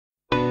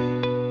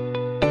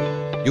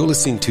You're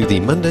listening to the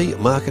Monday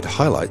Market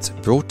Highlights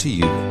brought to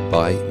you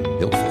by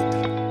Milford.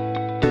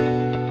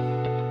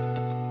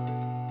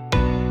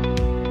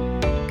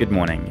 Good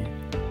morning.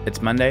 It's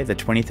Monday the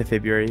 20th of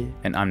February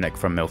and I'm Nick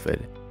from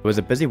Milford. It was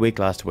a busy week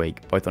last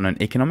week, both on an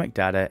economic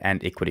data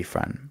and equity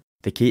front.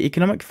 The key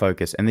economic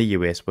focus in the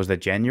US was the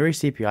January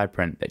CPI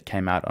print that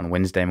came out on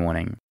Wednesday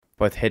morning.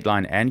 Both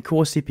headline and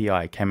core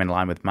CPI came in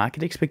line with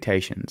market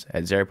expectations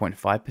at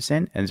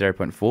 0.5% and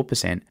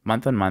 0.4%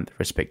 month-on-month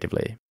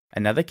respectively.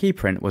 Another key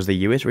print was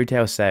the US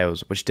retail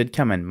sales, which did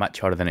come in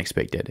much hotter than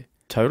expected.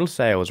 Total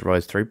sales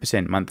rose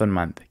 3%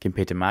 month-on-month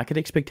compared to market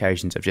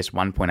expectations of just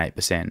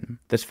 1.8%.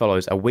 This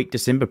follows a weak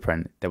December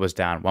print that was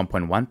down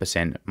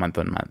 1.1%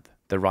 month-on-month.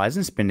 The rise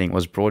in spending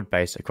was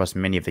broad-based across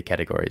many of the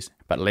categories,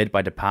 but led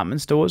by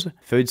department stores,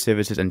 food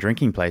services and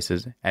drinking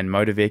places, and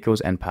motor vehicles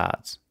and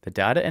parts. The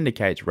data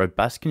indicates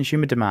robust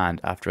consumer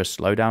demand after a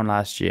slowdown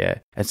last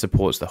year and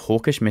supports the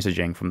hawkish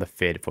messaging from the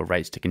Fed for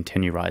rates to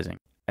continue rising.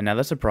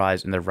 Another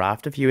surprise in the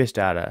raft of US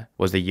data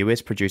was the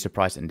US Producer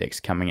Price Index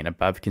coming in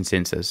above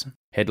consensus.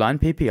 Headline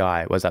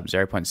PPI was up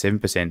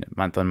 0.7%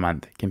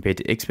 month-on-month compared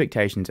to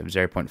expectations of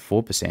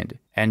 0.4%,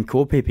 and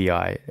core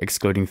PPI,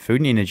 excluding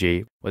food and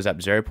energy, was up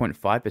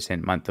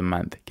 0.5%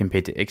 month-on-month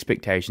compared to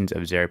expectations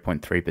of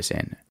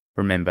 0.3%.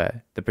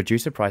 Remember, the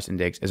Producer Price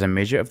Index is a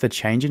measure of the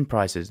change in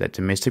prices that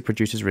domestic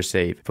producers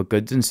receive for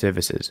goods and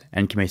services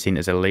and can be seen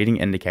as a leading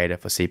indicator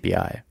for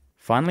CPI.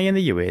 Finally, in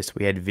the US,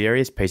 we had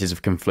various pieces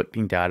of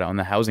conflicting data on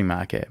the housing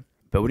market.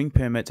 Building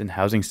permits and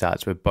housing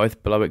starts were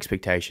both below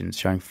expectations,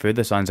 showing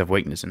further signs of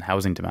weakness in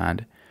housing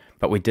demand.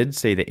 But we did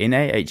see the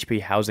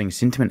NAHB Housing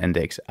Sentiment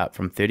Index up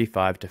from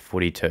 35 to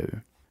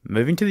 42.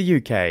 Moving to the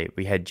UK,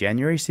 we had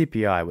January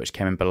CPI, which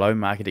came in below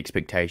market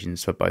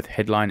expectations for both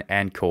headline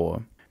and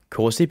core.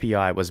 Core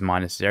CPI was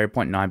minus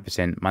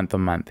 0.9%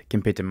 month-on-month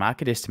compared to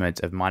market estimates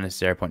of minus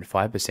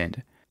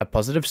 0.5%. A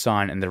positive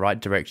sign in the right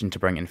direction to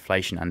bring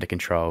inflation under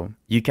control.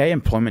 UK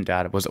employment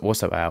data was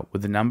also out,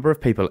 with the number of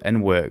people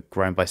in work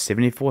growing by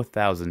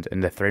 74,000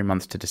 in the 3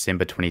 months to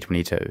December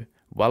 2022,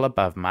 well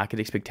above market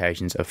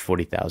expectations of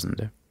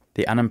 40,000.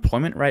 The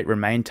unemployment rate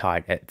remained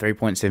tight at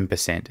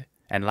 3.7%.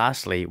 And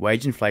lastly,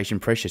 wage inflation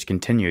pressures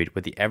continued,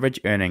 with the average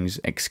earnings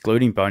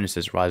excluding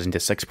bonuses rising to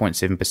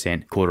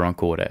 6.7%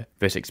 quarter-on-quarter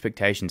versus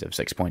expectations of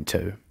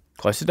 6.2%.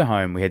 Closer to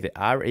home, we had the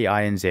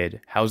REINZ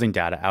housing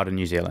data out in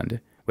New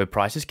Zealand, where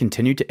prices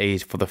continued to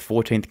ease for the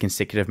 14th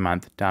consecutive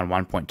month, down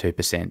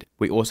 1.2%.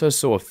 We also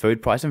saw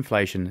food price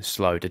inflation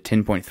slow to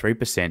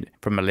 10.3%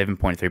 from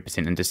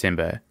 11.3% in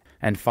December.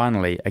 And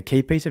finally, a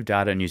key piece of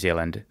data in New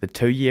Zealand, the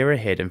 2-year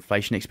ahead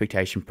inflation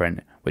expectation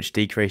print, which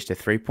decreased to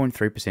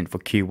 3.3% for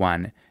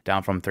Q1,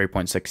 down from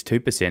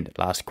 3.62%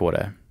 last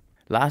quarter.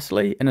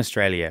 Lastly, in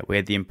Australia, we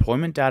had the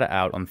employment data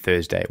out on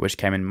Thursday, which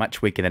came in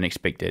much weaker than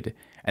expected,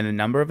 and the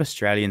number of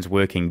Australians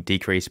working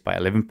decreased by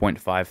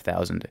 11.5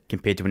 thousand,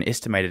 compared to an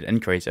estimated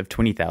increase of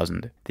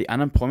 20,000. The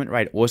unemployment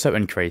rate also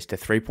increased to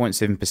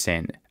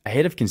 3.7%,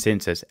 ahead of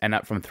consensus and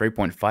up from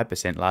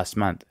 3.5% last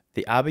month.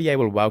 The RBA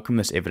will welcome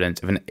this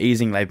evidence of an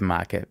easing labour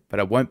market, but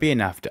it won't be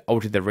enough to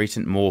alter the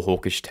recent more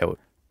hawkish tilt.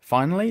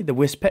 Finally, the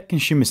Westpac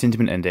Consumer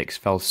Sentiment Index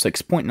fell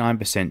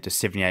 6.9% to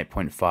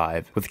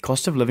 78.5, with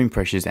cost of living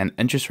pressures and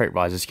interest rate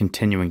rises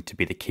continuing to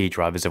be the key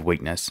drivers of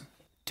weakness.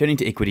 Turning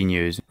to equity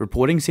news,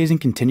 reporting season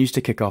continues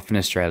to kick off in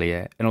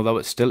Australia, and although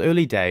it's still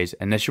early days,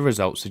 initial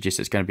results suggest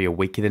it's going to be a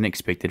weaker than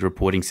expected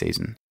reporting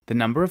season. The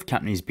number of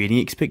companies beating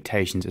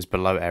expectations is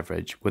below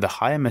average, with a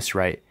higher miss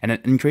rate and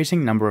an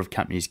increasing number of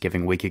companies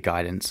giving weaker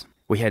guidance.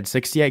 We had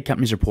 68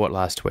 companies report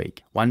last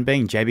week, one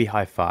being JB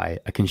Hi-Fi,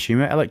 a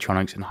consumer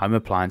electronics and home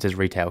appliances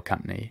retail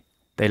company.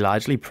 They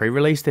largely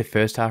pre-released their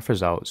first half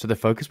results, so the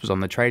focus was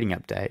on the trading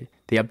update.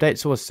 The update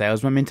saw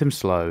sales momentum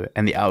slow,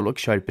 and the outlook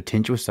showed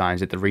potential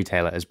signs that the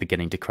retailer is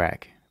beginning to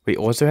crack. We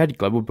also had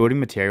global building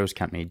materials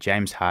company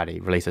James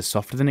Hardie release a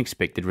softer than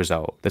expected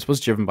result. This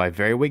was driven by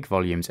very weak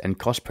volumes and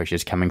cost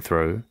pressures coming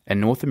through. In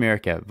North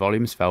America,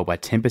 volumes fell by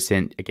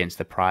 10% against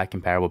the prior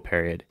comparable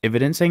period,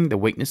 evidencing the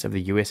weakness of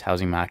the US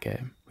housing market.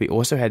 We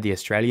also had the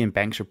Australian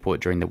banks report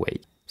during the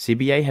week.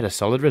 CBA had a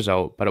solid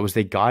result, but it was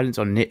their guidance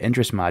on net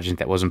interest margins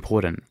that was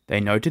important.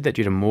 They noted that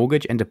due to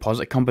mortgage and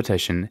deposit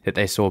competition that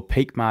they saw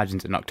peak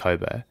margins in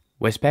October.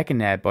 Westpac and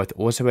NAB both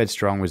also had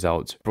strong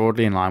results,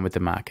 broadly in line with the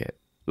market.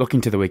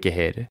 Looking to the week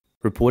ahead,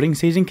 reporting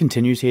season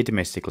continues here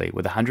domestically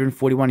with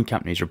 141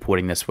 companies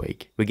reporting this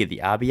week. We get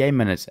the RBA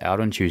minutes out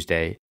on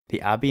Tuesday, the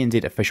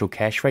RBNZ official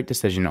cash rate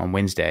decision on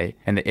Wednesday,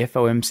 and the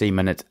FOMC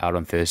minutes out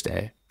on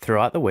Thursday.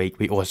 Throughout the week,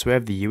 we also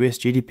have the US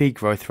GDP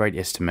growth rate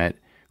estimate,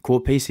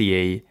 core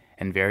PCE,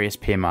 and various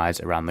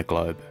PMIs around the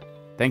globe.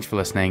 Thanks for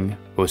listening.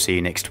 We'll see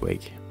you next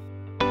week.